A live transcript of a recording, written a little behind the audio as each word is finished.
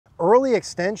early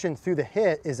extension through the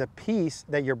hit is a piece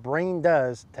that your brain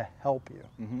does to help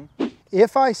you.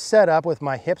 If I set up with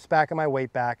my hips back and my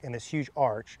weight back in this huge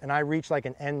arch and I reach like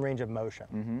an end range of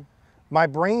motion, my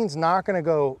brain's not gonna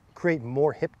go create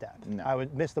more hip depth. No. I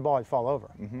would miss the ball, I'd fall over,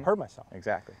 hurt myself.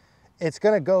 Exactly. It's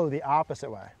gonna go the opposite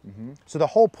way. So the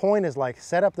whole point is like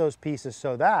set up those pieces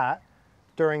so that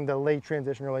during the late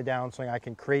transition, early downswing, I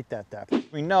can create that depth.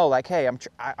 We know, like, hey, I'm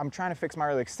trying to fix my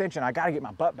early extension. I got to get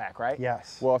my butt back, right?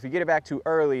 Yes. Well, if you get it back too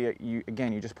early, you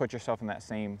just put yourself in that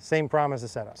same problem as the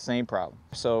setup. Same problem.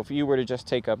 So if you were to just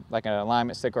take like an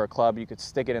alignment stick or a club, you could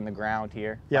stick it in the ground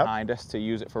here behind us to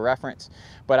use it for reference.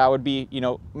 But I would be,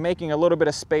 making a little bit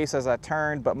of space as I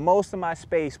turned, but most of my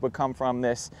space would come from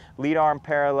this lead arm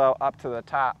parallel up to the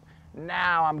top.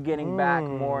 Now I'm getting back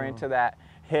more into that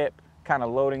hip, kind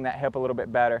of loading that hip a little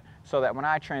bit better so that when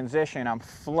I transition, I'm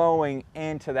flowing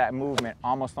into that movement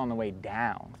almost on the way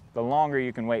down. The longer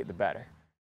you can wait, the better.